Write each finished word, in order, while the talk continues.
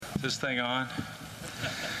this thing on?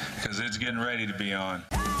 Because it's getting ready to be on.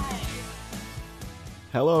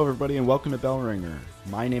 Hello, everybody, and welcome to Bell Ringer.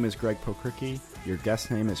 My name is Greg Pokricki. Your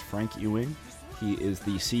guest name is Frank Ewing. He is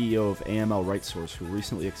the CEO of AML RightSource, who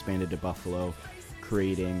recently expanded to Buffalo,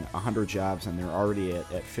 creating 100 jobs, and they're already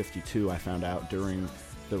at 52, I found out during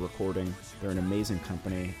the recording. They're an amazing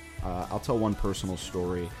company. I'll tell one personal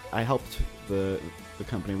story. I helped the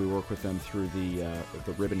company, we work with them through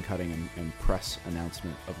the ribbon cutting and press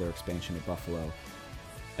announcement of their expansion to Buffalo.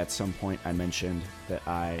 At some point, I mentioned that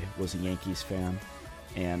I was a Yankees fan,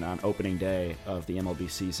 and on opening day of the MLB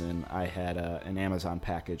season, I had an Amazon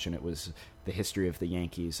package, and it was the history of the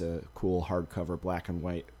Yankees, a cool hardcover black and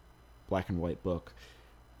white book.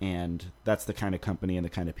 And that's the kind of company and the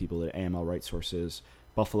kind of people that AML RightSource is.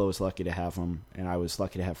 Buffalo is lucky to have them, and I was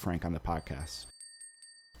lucky to have Frank on the podcast.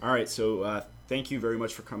 All right, so thank you very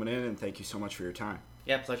much for coming in, and thank you so much for your time.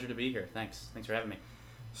 Yeah, pleasure to be here. Thanks for having me.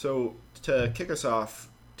 So to kick us off,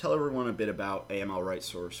 tell everyone a bit about AML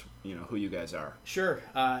RightSource, who you guys are. Sure.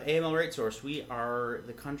 AML RightSource, we are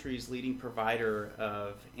the country's leading provider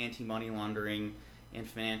of anti-money laundering and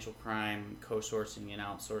financial crime co-sourcing and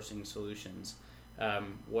outsourcing solutions.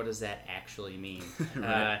 What does that actually mean?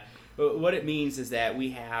 Right. What it means is that we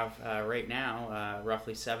have, right now,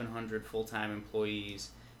 roughly 700 full-time employees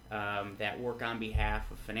that work on behalf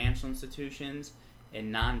of financial institutions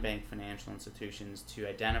and non-bank financial institutions to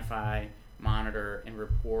identify, monitor, and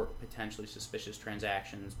report potentially suspicious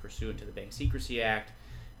transactions pursuant to the Bank Secrecy Act,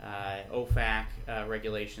 OFAC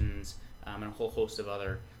regulations, and a whole host of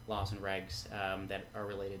other laws and regs that are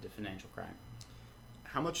related to financial crime.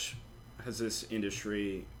 How much has this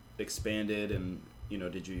industry expanded, and do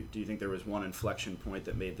you think there was one inflection point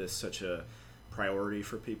that made this such a priority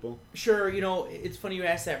for people? Sure. It's funny you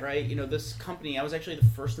asked that, right? This company, I was actually the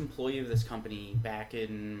first employee of this company back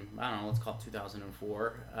in, let's call it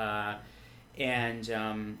 2004. And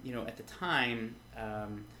at the time,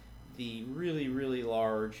 the really, really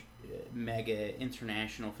large, mega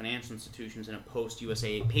international financial institutions in a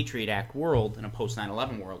post-USA Patriot Act world, in a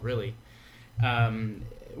post-9/11 world, really,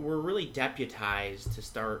 were really deputized to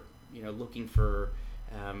start, looking for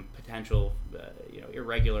potential,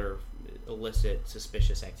 irregular, illicit,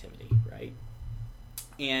 suspicious activity, right?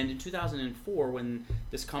 And in 2004, when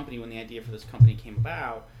the idea for this company came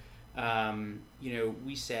about,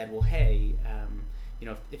 we said, well, hey,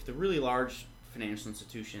 if the really large financial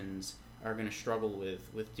institutions are going to struggle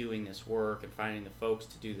with doing this work and finding the folks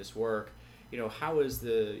to do this work, how is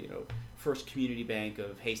the First Community Bank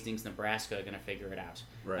of Hastings, Nebraska going to figure it out?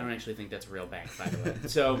 Right. I don't actually think that's a real bank, by the way.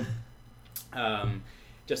 So,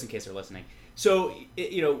 just in case they're listening. So,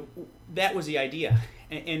 that was the idea.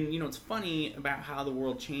 And it's funny about how the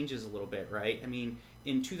world changes a little bit, right? I mean,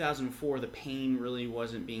 in 2004, the pain really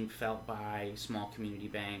wasn't being felt by small community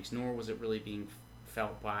banks, nor was it really being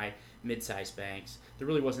felt by mid-sized banks. There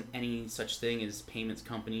really wasn't any such thing as payments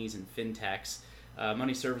companies and fintechs.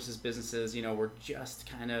 Money services businesses, were just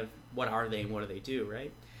kind of, what are they and what do they do,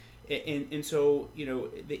 right? And so,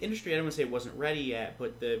 the industry, I don't want to say it wasn't ready yet,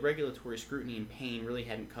 but the regulatory scrutiny and pain really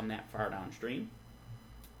hadn't come that far downstream.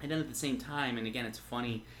 And then at the same time, and again, it's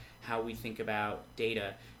funny how we think about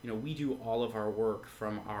data. We do all of our work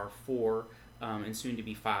from our 4 and soon to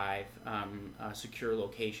be 5 secure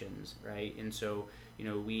locations, right? And so,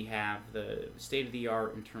 we have the state of the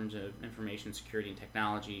art in terms of information security and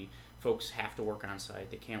technology. Folks have to work on site;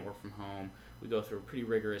 they can't work from home. We go through a pretty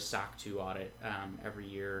rigorous SOC 2 audit every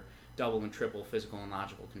year, double and triple physical and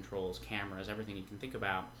logical controls, cameras, everything you can think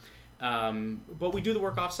about. But we do the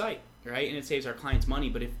work off-site, right? And it saves our clients money.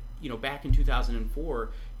 But if, back in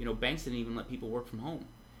 2004, banks didn't even let people work from home.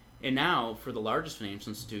 And now, for the largest financial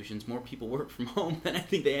institutions, more people work from home than I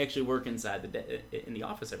think they actually work inside in the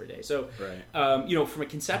office every day. So, right. From a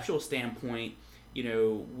conceptual standpoint,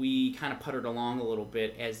 we kind of puttered along a little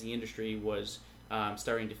bit as the industry was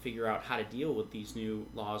starting to figure out how to deal with these new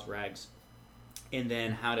laws, regs, and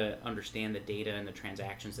then how to understand the data and the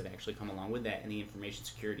transactions that actually come along with that and the information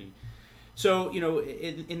security. So,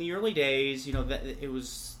 in the early days,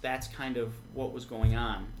 that's kind of what was going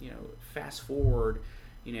on. Fast forward,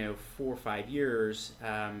 4 or 5 years,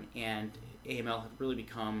 and AML had really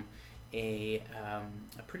become a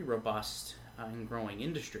pretty robust and growing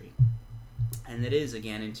industry. And it is,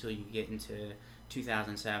 again, until you get into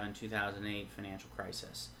 2007, 2008 financial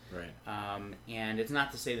crisis. Right. And it's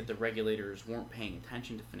not to say that the regulators weren't paying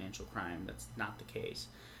attention to financial crime. That's not the case.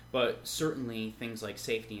 But certainly things like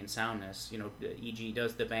safety and soundness, e.g.,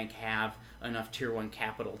 does the bank have enough Tier 1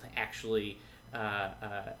 capital to actually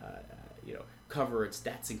cover its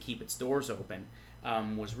debts and keep its doors open,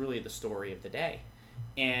 was really the story of the day.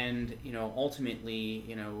 And ultimately,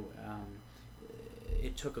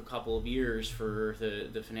 it took a couple of years for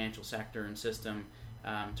the financial sector and system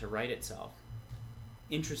to right itself.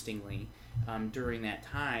 Interestingly, during that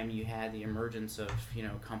time, you had the emergence of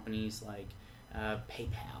companies like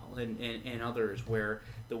PayPal and others, where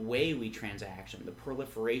the way we transaction, the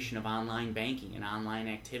proliferation of online banking and online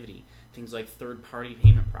activity, things like third-party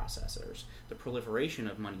payment processors, the proliferation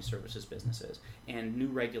of money services businesses, and new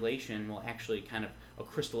regulation, well, actually kind of a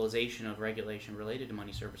crystallization of regulation related to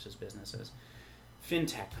money services businesses,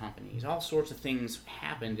 fintech companies, all sorts of things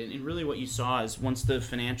happened. And really what you saw is once the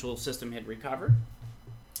financial system had recovered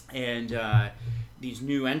and these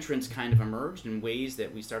new entrants kind of emerged in ways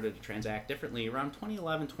that we started to transact differently, around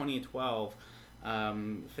 2011, 2012,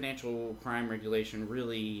 financial crime regulation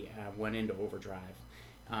really went into overdrive.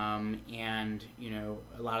 And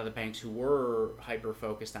a lot of the banks who were hyper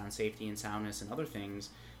focused on safety and soundness and other things,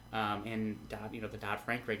 and the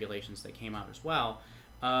Dodd-Frank regulations that came out as well,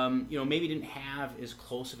 maybe didn't have as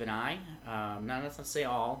close of an eye. Let's not say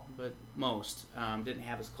all, but most didn't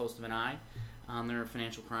have as close of an eye on their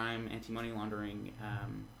financial crime, anti-money laundering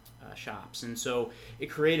shops, and so it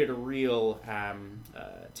created a real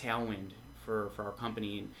tailwind for our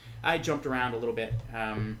company. And I jumped around a little bit.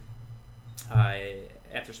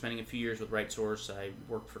 After spending a few years with RightSource, I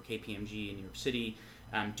worked for KPMG in New York City,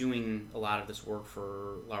 doing a lot of this work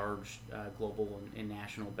for large global and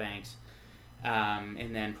national banks,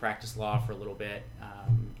 and then practiced law for a little bit,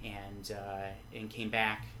 and came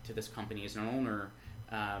back to this company as an owner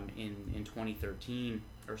in 2013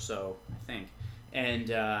 or so, I think, and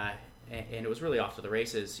it was really off to the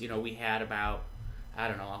races. We had about, I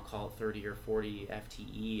don't know, I'll call it 30 or 40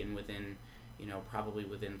 FTE, and probably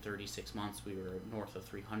within 36 months we were north of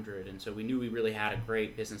 300, and so we knew we really had a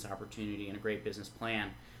great business opportunity and a great business plan,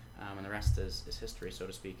 and the rest is history, so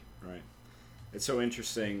to speak. Right. It's so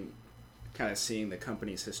interesting kind of seeing the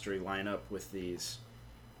company's history line up with these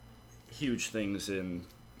huge things in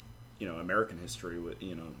American history, with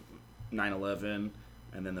 9/11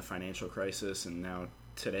 and then the financial crisis, and now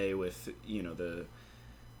today with the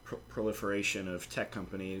proliferation of tech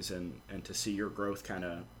companies, and to see your growth kind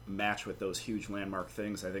of match with those huge landmark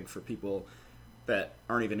things. I think for people that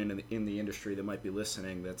aren't even in the industry that might be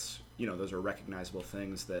listening, that's those are recognizable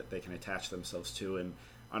things that they can attach themselves to and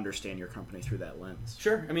understand your company through that lens.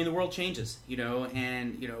 Sure. I mean, the world changes,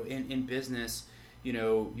 and in business,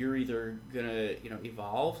 you're either gonna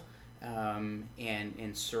evolve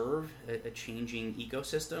and serve a changing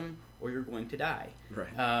ecosystem, or you're going to die.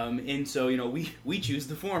 Right. And so, we choose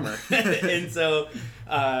the former. And so,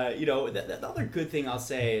 the other good thing I'll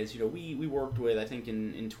say is, we worked with, I think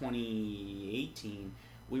in 2018,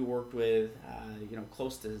 we worked with,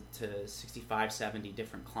 close to 65, 70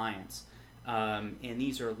 different clients. And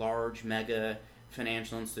these are large, mega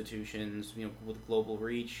financial institutions, with global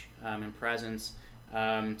reach and presence,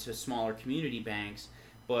 to smaller community banks.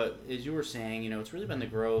 But as you were saying, it's really been the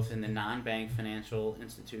growth in the non-bank financial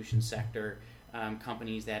institution sector,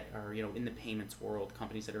 companies that are, in the payments world,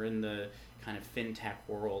 companies that are in the kind of fintech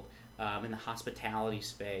world, in the hospitality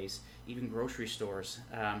space, even grocery stores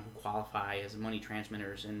who qualify as money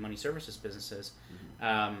transmitters and money services businesses,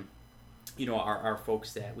 are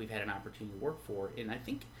folks that we've had an opportunity to work for. And I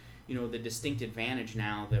think, the distinct advantage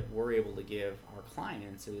now that we're able to give our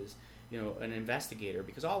clients is, an investigator,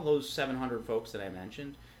 because all those 700 folks that I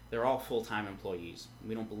mentioned, they're all full-time employees.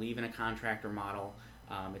 We don't believe in a contractor model.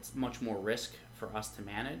 It's much more risk for us to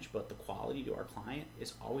manage, but the quality to our client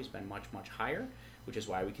has always been much, much higher, which is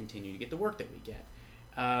why we continue to get the work that we get.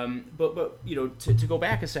 But to go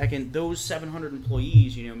back a second, those 700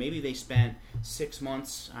 employees, maybe they spent 6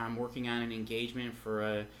 months working on an engagement for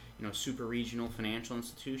a super regional financial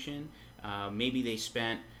institution. Maybe they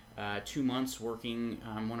spent 2 months working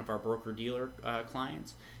on one of our broker-dealer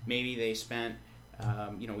clients. Maybe they spent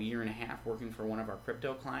a year and a half working for one of our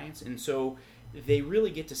crypto clients. And so they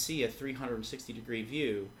really get to see a 360-degree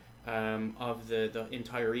view of the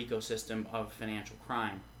entire ecosystem of financial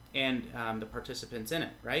crime and the participants in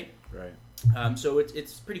it, right? Right. So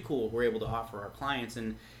it's pretty cool. We're able to offer our clients,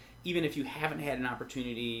 and even if you haven't had an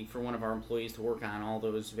opportunity for one of our employees to work on all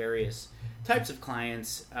those various types of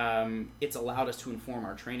clients, it's allowed us to inform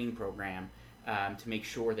our training program to make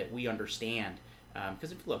sure that we understand.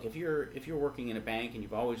 Because if you're working in a bank and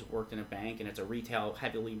you've always worked in a bank and it's a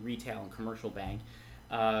heavily retail and commercial bank,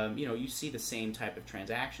 you see the same type of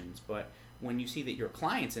transactions. But when you see that your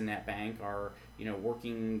clients in that bank are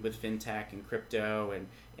working with fintech and crypto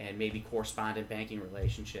and maybe correspondent banking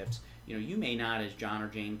relationships, you may not, as John or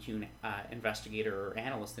Jane Kuhn, investigator or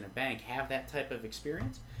analyst in a bank, have that type of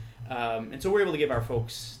experience. And so we're able to give our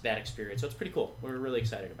folks that experience. So it's pretty cool. We're really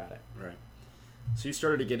excited about it. Right. So you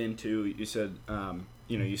started to get into, you said,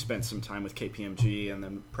 you spent some time with KPMG and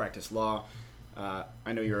then practiced law.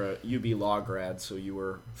 I know you're a UB Law grad, so you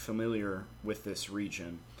were familiar with this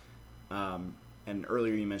region. And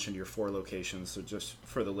earlier you mentioned your 4 locations, so just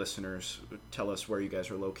for the listeners, tell us where you guys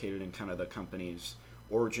are located and kind of the company's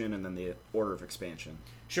origin and then the order of expansion.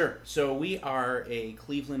 Sure. So we are a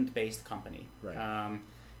Cleveland-based company. Right.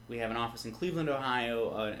 We have an office in Cleveland,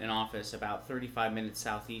 Ohio, an office about 35 minutes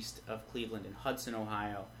southeast of Cleveland in Hudson,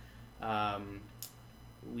 Ohio.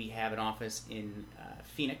 We have an office in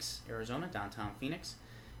Phoenix, Arizona, downtown Phoenix.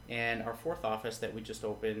 And our 4th office that we just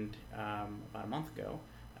opened about a month ago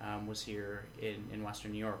was here in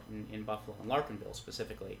Western New York, in Buffalo and Larkinville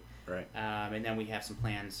specifically. Right. And then we have some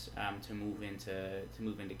plans to move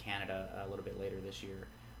into Canada a little bit later this year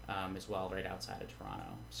as well, right outside of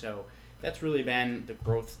Toronto. So that's really been the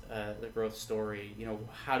growth story.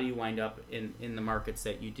 How do you wind up in the markets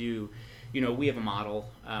that you do? We have a model,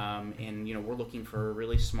 and we're looking for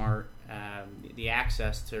really smart, the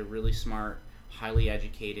access to really smart, highly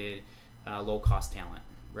educated, low-cost talent,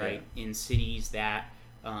 right? Yeah. In cities that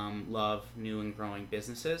love new and growing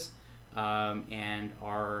businesses, and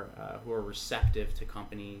are who are receptive to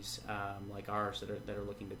companies like ours that are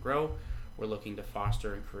looking to grow. We're looking to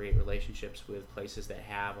foster and create relationships with places that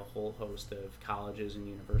have a whole host of colleges and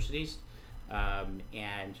universities.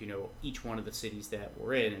 And each one of the cities that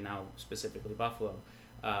we're in, and now specifically Buffalo,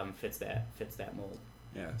 fits that mold.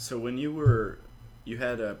 Yeah. So when you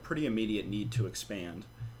had a pretty immediate need to expand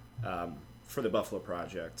for the Buffalo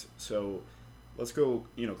project. So let's go,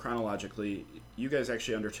 chronologically. You guys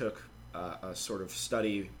actually undertook a sort of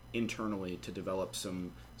study internally to develop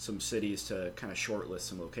some cities to kind of shortlist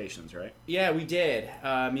some locations, right? Yeah, we did.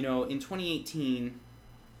 In 2018,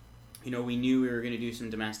 we knew we were going to do some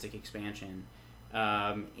domestic expansion,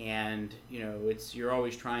 and you're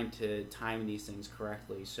always trying to time these things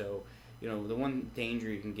correctly. So, the one danger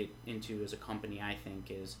you can get into as a company, I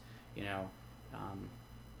think, is,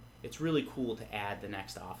 it's really cool to add the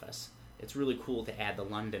next office. It's really cool to add the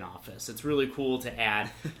London office. It's really cool to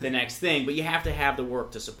add the next thing, but you have to have the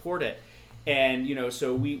work to support it. And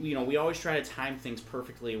so we always try to time things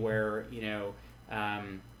perfectly where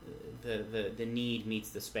the need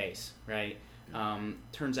meets the space, right?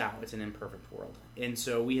 Turns out it's an imperfect world, and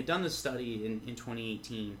so we had done this study in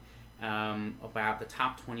 2018 about the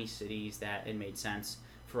top 20 cities that it made sense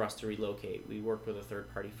for us to relocate. We worked with a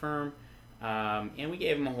third-party firm, and we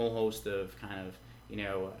gave them a whole host of kind of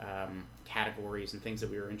categories and things that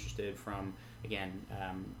we were interested from. Again,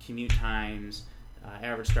 commute times,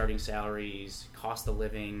 average starting salaries, cost of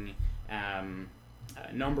living,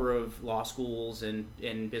 number of law schools and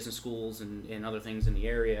business schools and other things in the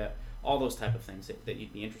area, all those type of things that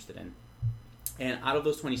you'd be interested in. And out of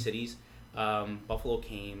those 20 cities, Buffalo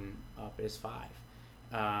came up as 5.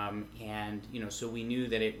 So we knew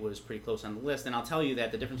that it was pretty close on the list. And I'll tell you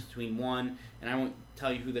that the difference between 1, and I won't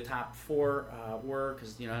tell you who the top 4 were,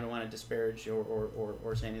 because I don't want to disparage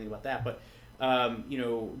or say anything about that, but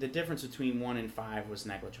the difference between 1 and 5 was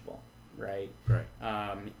negligible, right? Right.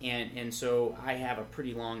 And so I have a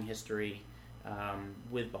pretty long history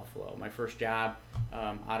with Buffalo. My first job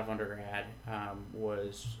out of undergrad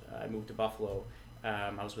was I moved to Buffalo.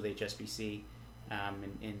 I was with HSBC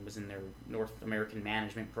and was in their North American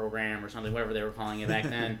Management Program or something, whatever they were calling it back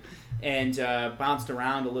then, and bounced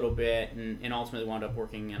around a little bit and ultimately wound up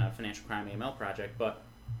working in a financial crime AML project. But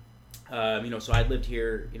so I lived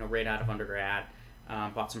here, right out of undergrad,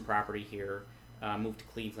 bought some property here, moved to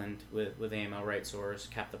Cleveland with AML RightSource,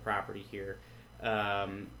 kept the property here,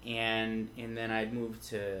 and then I moved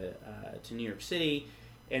to New York City,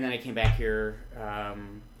 and then I came back here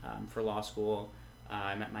for law school.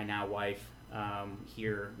 I met my now wife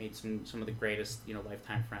here, made some of the greatest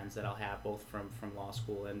lifetime friends that I'll have, both from law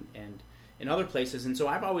school and in other places. And so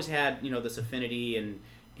I've always had this affinity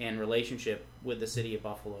and relationship with the city of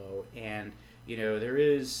Buffalo, and there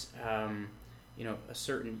is a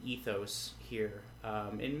certain ethos here,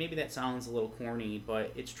 and maybe that sounds a little corny,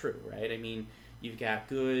 but it's true, right? I mean, you've got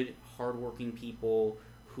good, hardworking people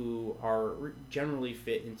who are generally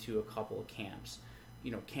fit into a couple of camps.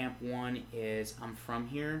 Camp 1 is I'm from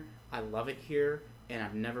here, I love it here, and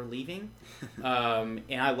I'm never leaving, and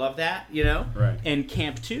I love that, Right. And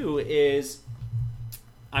Camp 2 is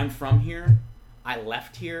I'm from here, I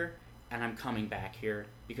left here, and I'm coming back here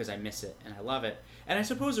because I miss it and I love it. And I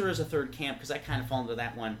suppose there is a third camp, because I kind of fall into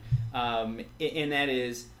that one, and that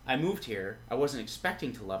is I moved here, I wasn't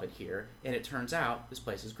expecting to love it here, and it turns out this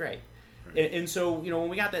place is great. And so, when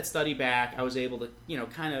we got that study back, I was able to,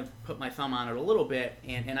 kind of put my thumb on it a little bit,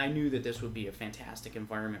 and I knew that this would be a fantastic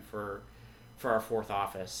environment for our fourth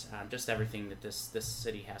office. Just everything that this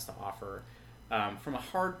city has to offer, from a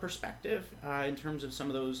hard perspective, in terms of some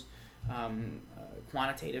of those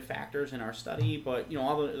quantitative factors in our study, but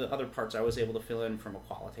all the other parts I was able to fill in from a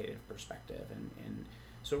qualitative perspective, and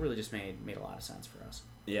so it really just made a lot of sense for us.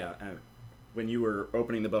 Yeah. When you were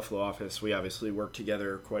opening the Buffalo office, we obviously worked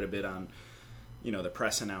together quite a bit on, the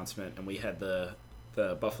press announcement, and we had the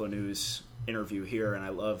Buffalo News interview here, and I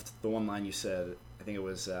loved the one line you said. I think it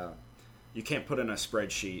was, you can't put in a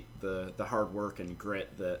spreadsheet the hard work and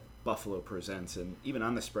grit that Buffalo presents, and even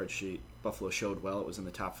on the spreadsheet, Buffalo showed well. It was in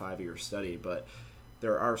the top 5 of your study, but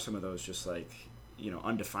there are some of those just like,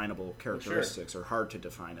 undefinable characteristics, or hard to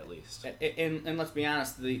define at least. And let's be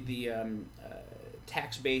honest, the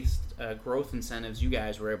tax-based growth incentives you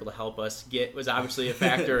guys were able to help us get was obviously a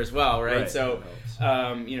factor as well, right? So,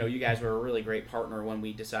 you guys were a really great partner when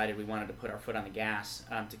we decided we wanted to put our foot on the gas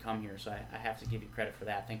to come here. So I have to give you credit for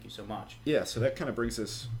that. Thank you so much. Yeah, so that kind of brings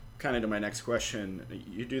us kind of to my next question.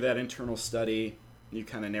 You do that internal study, you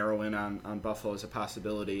kind of narrow in on Buffalo as a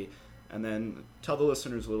possibility, and then tell the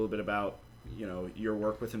listeners a little bit about, your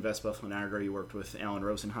work with Invest Buffalo Niagara. You worked with Alan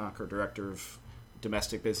Rosenhock, our Director of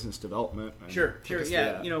Domestic Business Development. Sure,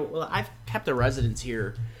 yeah. Well, I've kept a residence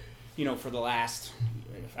here, for the last,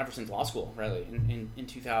 ever since law school, really, in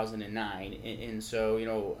 2009, and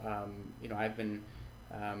so I've been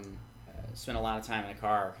spent a lot of time in a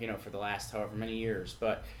car, for the last however many years,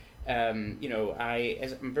 but I'm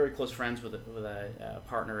very close friends with a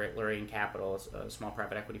partner at Lorraine Capital, a small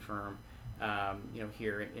private equity firm,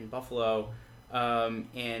 here in Buffalo.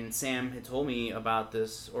 And Sam had told me about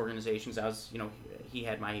this organization, because I was, he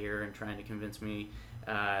had my ear and trying to convince me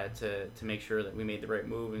to make sure that we made the right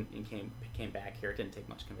move, and came back here. It didn't take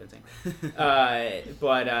much convincing.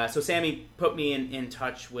 So Sammy put me in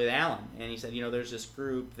touch with Alan, and he said, there's this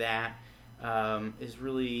group that is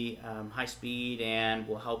really high speed and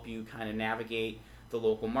will help you kind of navigate the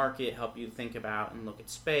local market, help you think about and look at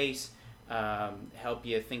space, help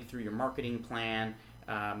you think through your marketing plan,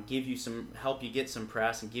 help you get some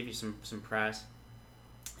press and give you some press,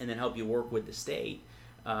 and then help you work with the state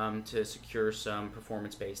to secure some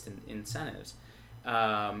performance-based incentives.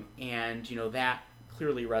 And that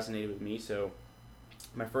clearly resonated with me. So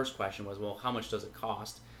my first question was, well, how much does it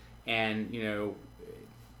cost? And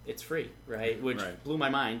it's free, right? Which blew my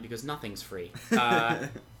mind, because nothing's free. In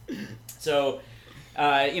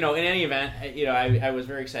any event, I was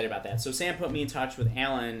very excited about that. So Sam put me in touch with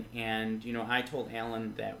Alan, and, I told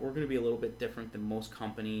Alan that we're going to be a little bit different than most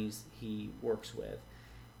companies he works with.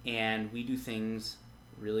 And we do things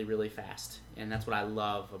really, really fast. And that's what I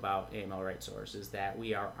love about AML RightSource, is that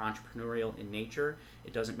we are entrepreneurial in nature.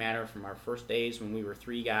 It doesn't matter from our first days when we were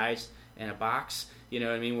 3 guys in a box,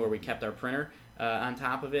 where we kept our printer on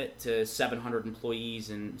top of it, to 700 employees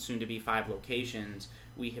and soon to be 5 locations.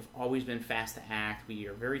 We have always been fast to act. We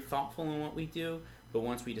are very thoughtful in what we do, but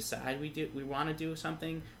once we decide we want to do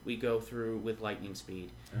something, we go through with lightning speed.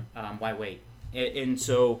 Why wait? And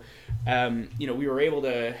so, we were able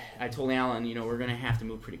to, I told Alan, we're going to have to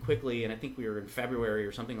move pretty quickly, and I think we were in February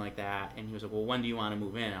or something like that, and he was like, well, when do you want to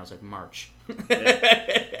move in? I was like, March.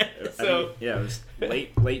 It was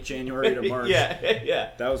late January to March.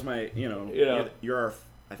 Yeah. That was my,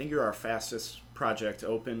 I think you're our fastest project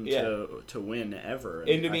open to win ever.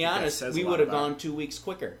 And to be honest, we would have gone 2 weeks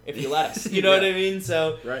quicker if you let us. You know what I mean?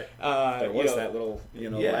 So right. There was that little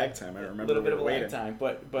lag time. I remember a little bit of a waiting. lag time,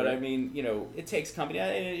 but right. I mean, it takes company.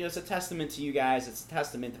 It's a testament to you guys. It's a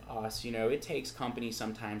testament to us. It takes companies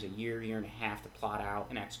sometimes a year and a half to plot out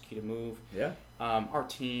and execute a move. Yeah. Our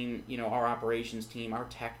team, our operations team, our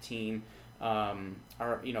tech team, are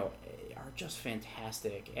just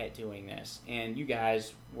fantastic at doing this, and you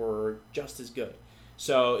guys were just as good.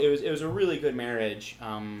 So it was a really good marriage,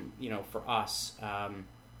 for us,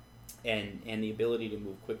 and the ability to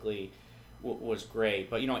move quickly was great.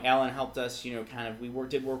 But Alan helped us. We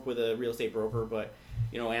did work with a real estate broker, but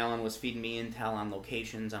Alan was feeding me intel on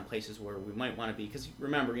locations, on places where we might want to be. Because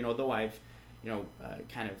remember, though I've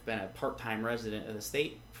kind of been a part-time resident of the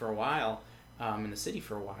state for a while, in the city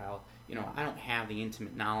for a while. I don't have the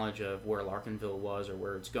intimate knowledge of where Larkinville was or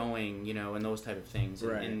where it's going, and those type of things.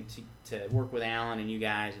 Right. And to work with Alan and you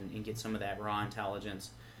guys and get some of that raw intelligence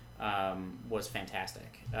was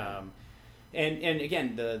fantastic. And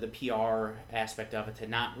again, the PR aspect of it,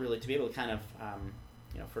 to be able to kind of,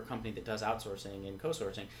 for a company that does outsourcing and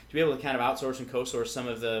co-sourcing, to be able to kind of outsource and co-source some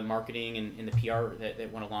of the marketing and the PR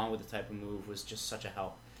that went along with the type of move was just such a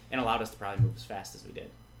help, and allowed us to probably move as fast as we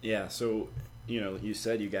did. Yeah, so you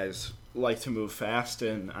said you guys like to move fast,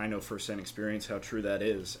 and I know firsthand experience how true that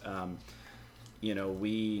is.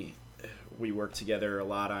 We worked together a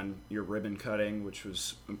lot on your ribbon cutting, which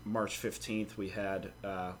was March 15th. We had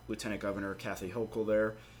Lieutenant Governor Kathy Hochul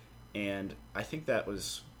there, and I think that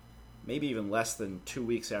was maybe even less than 2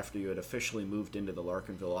 weeks after you had officially moved into the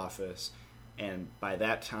Larkinville office, and by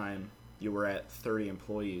that time you were at 30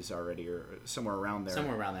 employees already, or somewhere around there.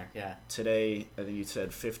 Somewhere around there, yeah. Today, I think you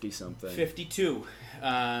said 50-something. 52.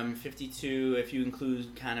 52 if you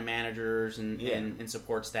include kind of managers and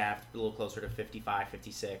support staff, a little closer to 55,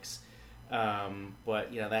 56.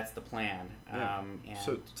 But, that's the plan. Yeah.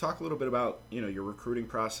 So talk a little bit about, your recruiting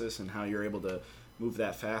process and how you're able to move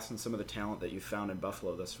that fast and some of the talent that you found in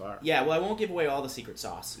Buffalo thus far. Yeah, well, I won't give away all the secret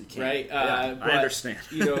sauce, right? I understand.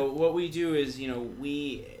 What we do is,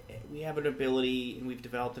 we have an ability, and we've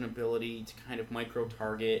developed an ability to kind of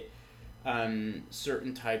micro-target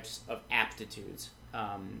certain types of aptitudes.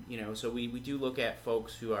 So we do look at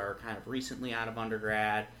folks who are kind of recently out of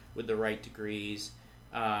undergrad with the right degrees,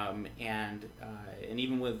 and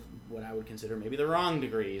even with what I would consider maybe the wrong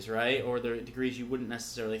degrees, right? Or the degrees you wouldn't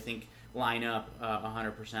necessarily think line up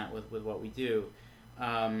 100% with what we do.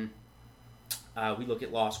 We look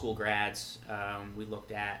at law school grads. We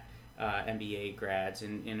looked at MBA grads,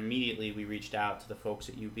 and immediately we reached out to the folks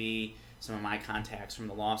at UB, some of my contacts from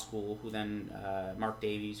the law school, who then, Mark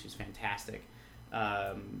Davies, who's fantastic,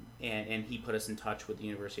 and he put us in touch with the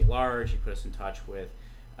university at large. He put us in touch with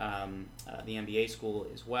the MBA school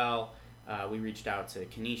as well. We reached out to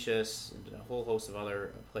Canisius and a whole host of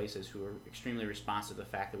other places who were extremely responsive to the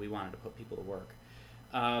fact that we wanted to put people to work.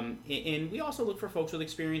 And we also look for folks with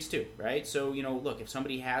experience too, right? So, look, if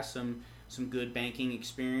somebody has some good banking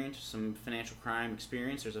experience, some financial crime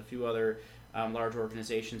experience, there's a few other large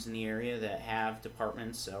organizations in the area that have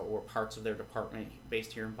departments or parts of their department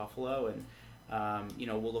based here in Buffalo, and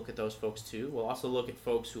we'll look at those folks too. We'll also look at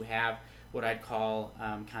folks who have what I'd call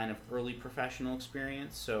kind of early professional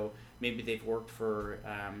experience. So maybe they've worked for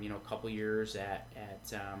a couple years at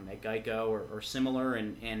Geico or similar,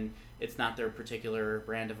 and it's not their particular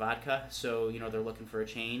brand of vodka, so they're looking for a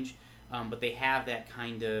change, but they have that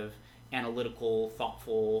kind of analytical,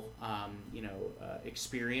 thoughtful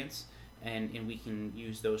experience, and we can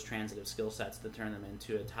use those transitive skill sets to turn them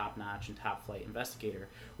into a top-notch and top-flight investigator.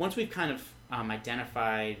 Once we've kind of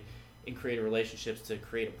identified and created relationships to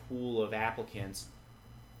create a pool of applicants,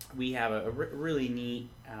 we have a really neat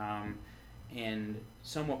and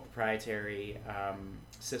somewhat proprietary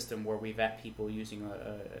system where we vet people using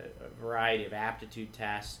a variety of aptitude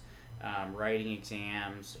tests, writing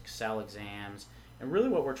exams, Excel exams, and really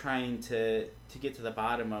what we're trying to get to the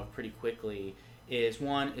bottom of pretty quickly is,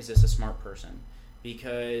 one, is this a smart person?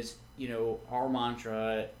 Because, our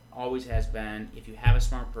mantra always has been, if you have a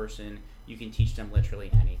smart person, you can teach them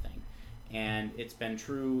literally anything. And it's been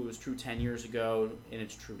true. It was true 10 years ago, and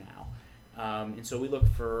it's true now. And so we look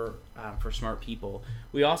for smart people.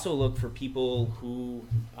 We also look for people who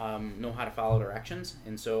know how to follow directions.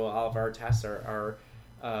 And so all of our tests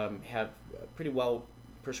have pretty well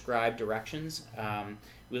prescribed directions.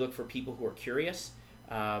 We look for people who are curious.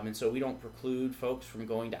 And so we don't preclude folks from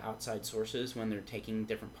going to outside sources when they're taking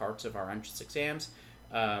different parts of our entrance exams.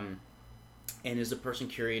 And is the person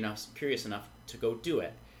curious enough to go do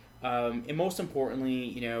it? And most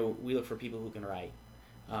importantly, we look for people who can write,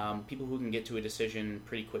 people who can get to a decision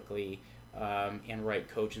pretty quickly and write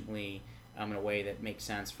cogently in a way that makes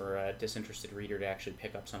sense for a disinterested reader to actually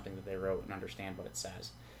pick up something that they wrote and understand what it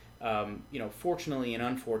says. Fortunately and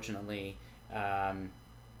unfortunately,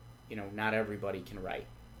 not everybody can write,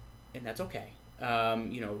 and that's okay.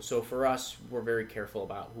 So for us, we're very careful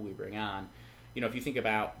about who we bring on. If you think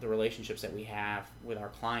about the relationships that we have with our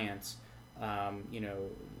clients,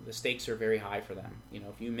 the stakes are very high for them.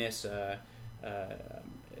 If you miss an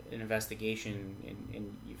investigation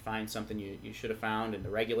and you find something you should have found, and the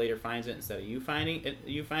regulator finds it instead of you finding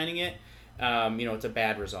it, it's a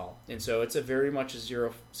bad result. And so it's a very much a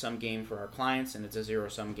zero-sum game for our clients, and it's a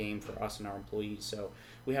zero-sum game for us and our employees. So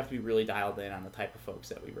we have to be really dialed in on the type of folks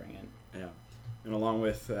that we bring in. Yeah. And along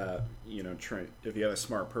with, if you have a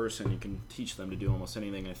smart person, you can teach them to do almost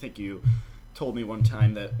anything. I think you told me one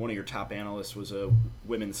time that one of your top analysts was a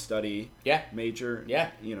women's study major. Yeah.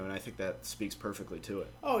 And I think that speaks perfectly to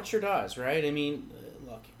it. Oh, it sure does, right? I mean,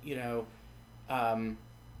 look,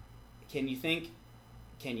 can you think?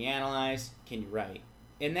 Can you analyze? Can you write?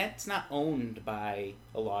 And that's not owned by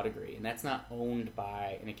a law degree, and that's not owned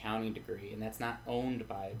by an accounting degree, and that's not owned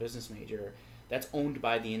by a business major. That's owned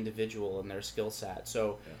by the individual and their skill set.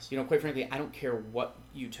 So, quite frankly, I don't care what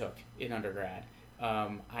you took in undergrad.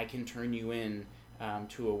 I can turn you in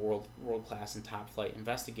to a world class and top flight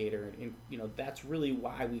investigator. And that's really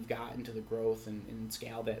why we've gotten to the growth and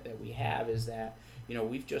scale that we have, is that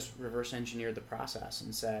we've just reverse engineered the process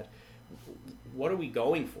and said, what are we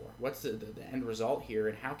going for? What's the end result here,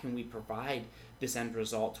 and how can we provide this end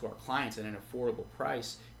result to our clients at an affordable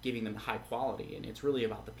price, giving them high quality? And it's really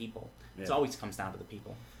about the people. Yeah. It always comes down to the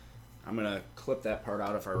people. I'm going to clip that part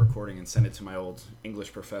out of our recording and send it to my old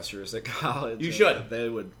English professors at college. You should.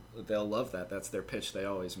 They'll love that. That's their pitch they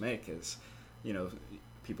always make is,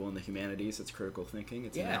 people in the humanities, it's critical thinking,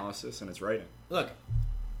 it's analysis, and it's writing. Look,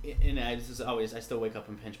 and I still wake up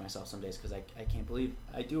and pinch myself some days because I can't believe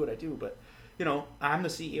I do what I do. But, I'm the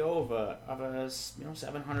CEO of a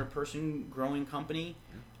 700 person growing company.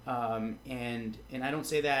 And I don't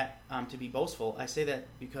say that to be boastful. I say that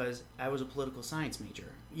because I was a political science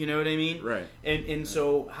major. You know what I mean? Right. And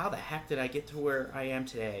so how the heck did I get to where I am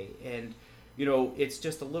today? And it's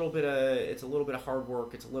just a little bit of hard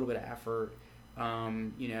work. It's a little bit of effort.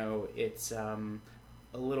 It's a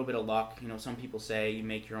little bit of luck. Some people say you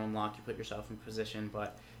make your own luck, you put yourself in position,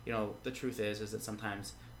 but the truth is that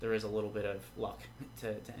sometimes there is a little bit of luck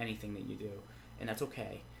to anything that you do, and that's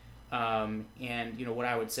okay. And what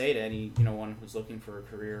I would say to anyone who's looking for a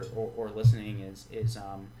career or listening is if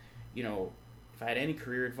I had any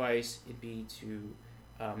career advice, it'd be to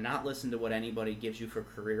not listen to what anybody gives you for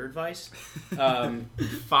career advice.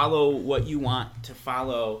 Follow what you want to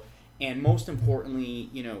follow, and most importantly,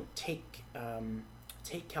 take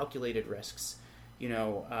calculated risks.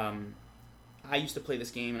 I used to play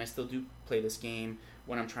this game, and I still do play this game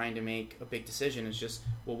when I'm trying to make a big decision. It's just,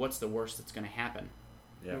 well, what's the worst that's going to happen?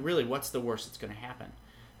 Yeah. Really, what's the worst that's going to happen?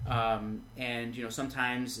 And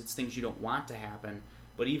sometimes it's things you don't want to happen,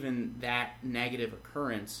 but even that negative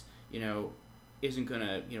occurrence, isn't going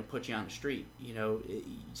to put you on the street.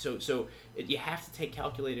 So you have to take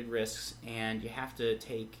calculated risks, and you have to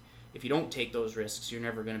take. If you don't take those risks, you're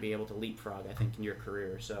never going to be able to leapfrog, I think, in your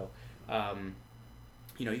career. So,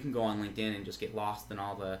 you can go on LinkedIn and just get lost in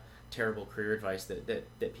all the terrible career advice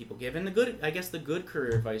that people give, and the good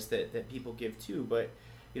career advice that people give too. But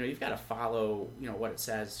you've got to follow what it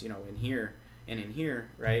says in here and in here,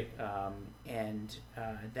 right? And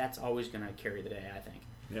that's always going to carry the day, I think.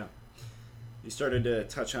 Yeah. You started to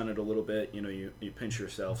touch on it a little bit. You pinch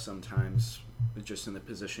yourself sometimes just in the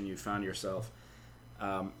position you found yourself.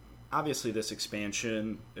 Obviously, this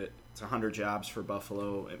expansion, it's 100 jobs for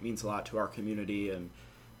Buffalo. It means a lot to our community, and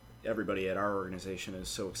everybody at our organization is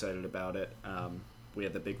so excited about it. We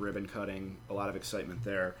had the big ribbon cutting, a lot of excitement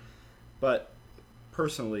there. But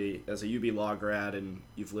personally, as a UB Law grad, and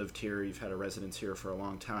you've lived here, you've had a residence here for a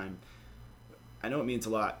long time, I know it means a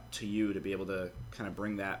lot to you to be able to kind of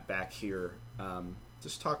bring that back here.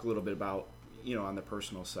 Just talk a little bit about, on the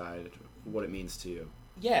personal side, what it means to you.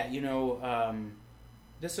 Yeah,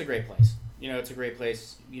 this is a great place. It's a great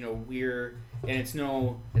place. It's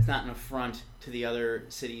not an affront to the other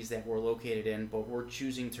cities that we're located in, but we're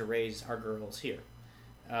choosing to raise our girls here,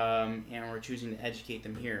 and we're choosing to educate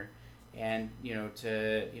them here, and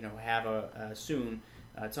to have at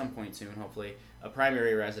some point soon, hopefully, a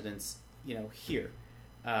primary residence, here.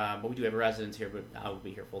 But we do have a residence here, but I will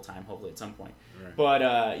be here full time, hopefully at some point. Right. But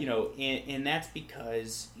and that's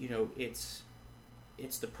because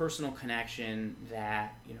it's the personal connection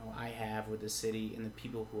that I have with the city and the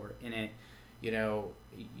people who are in it.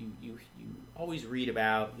 You always read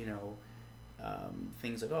about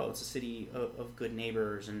things like, it's a city of good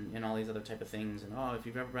neighbors and all these other type of things, and if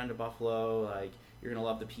you've ever been to Buffalo, like, you're gonna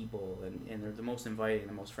love the people, and they're the most inviting,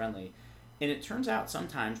 the most friendly. And it turns out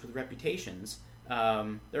sometimes with reputations,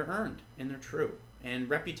 they're earned and they're true. And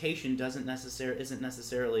reputation isn't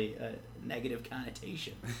necessarily a negative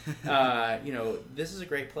connotation. This is a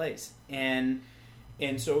great place, and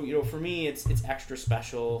so for me, it's extra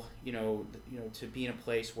special. To be in a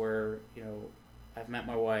place where I've met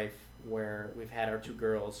my wife, where we've had our two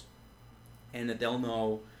girls, and that they'll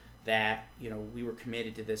know that we were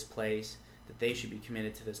committed to this place, that they should be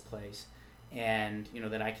committed to this place, and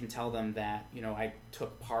that I can tell them that I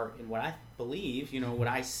took part in what I believe, what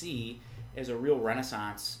I see as a real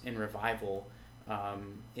renaissance and revival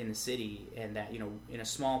in the city, and that in a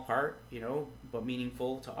small part, but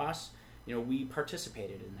meaningful to us, we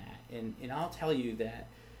participated in that. And I'll tell you that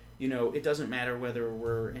it doesn't matter whether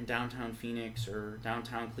we're in downtown Phoenix or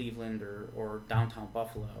downtown Cleveland or downtown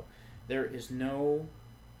Buffalo. There is no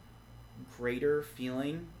greater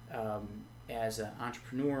feeling as an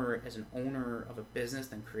entrepreneur, as an owner of a business,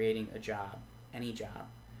 than creating a job, any job.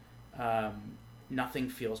 Nothing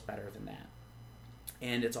feels better than that.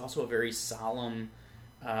 And it's also a very solemn,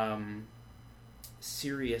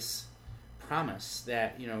 serious promise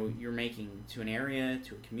that you're making to an area,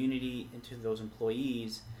 to a community, and to those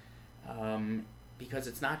employees, because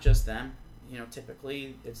it's not just them.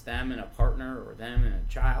 Typically it's them and a partner, or them and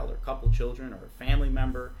a child, or a couple children, or a family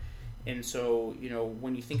member. And so,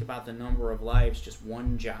 when you think about the number of lives just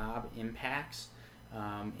one job impacts,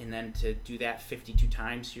 and then to do that 52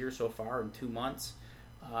 times here so far in 2 months,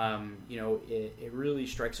 it really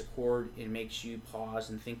strikes a chord and makes you pause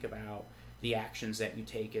and think about the actions that you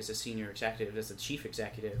take as a senior executive, as a chief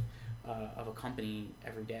executive of a company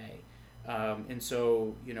every day. And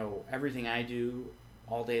so, everything I do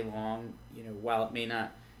all day long, while it may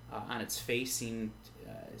not on its face seem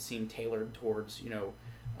tailored towards,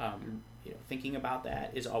 thinking about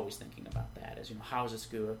that, is always thinking about that as, how is this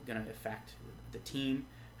going to affect the team,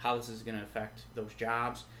 how this is going to affect those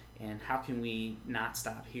jobs, and how can we not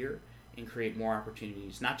stop here and create more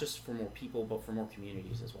opportunities, not just for more people, but for more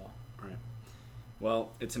communities as well. Right.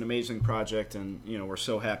 Well, it's an amazing project, and we're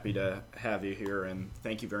so happy to have you here, and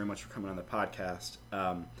thank you very much for coming on the podcast.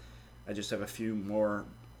 I just have a few more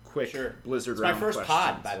quick Blizzard round questions. It's my first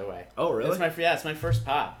pod, by the way. Oh, really? It's my first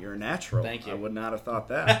pod. You're a natural. Thank you. I would not have thought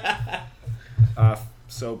that.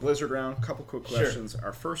 So Blizzard round, a couple quick questions. Sure.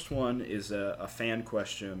 Our first one is a fan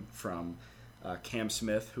question from Cam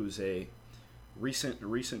Smith, who's a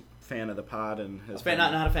recent fan of the pod and has been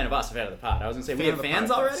not a fan of us, a fan of the pod. I was going to say, we have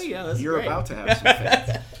fans already? Yeah, that's You're great. about to have some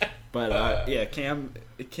fans. But Cam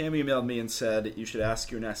emailed me and said you should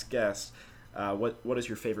ask your next guest, what is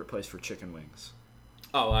your favorite place for chicken wings?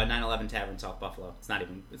 Oh, 911 Tavern, South Buffalo. It's not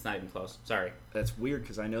even close. Sorry. That's weird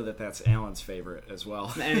because I know that's Alan's favorite as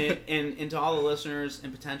well. and to all the listeners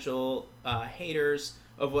and potential haters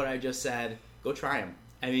of what I just said, go try them.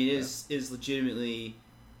 I mean, it is legitimately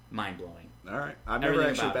mind blowing. All right, I've never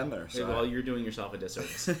actually been there. So well, you're doing yourself a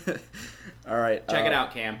disservice. All right, check it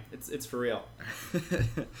out, Cam. It's for real.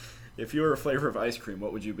 If you were a flavor of ice cream,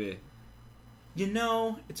 what would you be?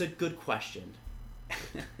 It's a good question.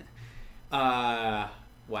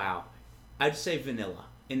 Wow. I'd say vanilla.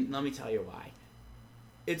 And let me tell you why.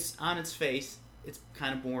 It's on its face, it's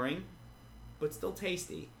kind of boring, but still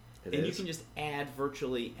tasty. You can just add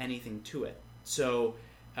virtually anything to it. So,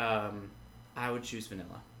 I would choose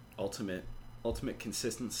vanilla. Ultimate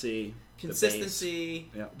consistency. Consistency,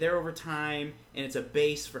 there over time, and it's a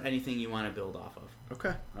base for anything you want to build off of.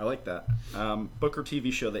 Okay, I like that. Book or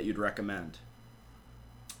TV show that you'd recommend?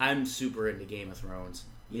 I'm super into Game of Thrones.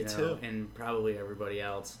 Me too. And probably everybody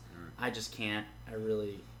else. Right. I just can't. I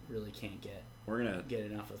really, really can't get. We're gonna get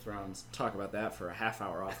enough of Thrones. Talk about that for a half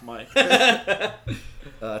hour off mic.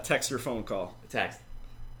 Text or phone call? Text.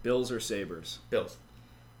 Bills or Sabres? Bills.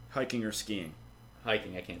 Hiking or skiing?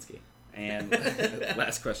 Hiking. I can't ski. And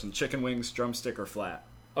last question: chicken wings, drumstick or flat?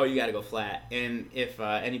 Oh, you got to go flat. And if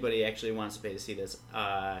anybody actually wants to pay to see this,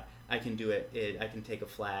 I can do it. I can take a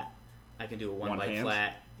flat. I can do a one bite hand?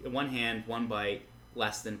 flat. One hand, one bite.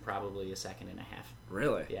 Less than probably a second and a half.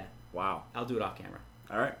 Really? Yeah. Wow. I'll do it off camera.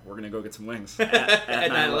 All right. We're going to go get some wings. At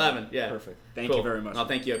 9/11. Yeah. Perfect. Thank you very much. Oh,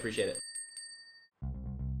 thank you. I appreciate it.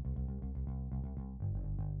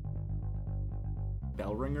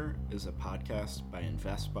 Bell Ringer is a podcast by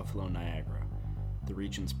Invest Buffalo Niagara, the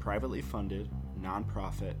region's privately funded,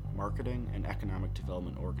 nonprofit marketing and economic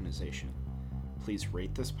development organization. Please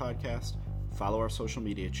rate this podcast, follow our social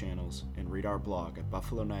media channels, and read our blog at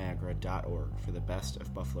buffaloniagara.org for the best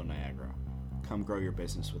of Buffalo Niagara. Come grow your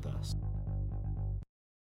business with us.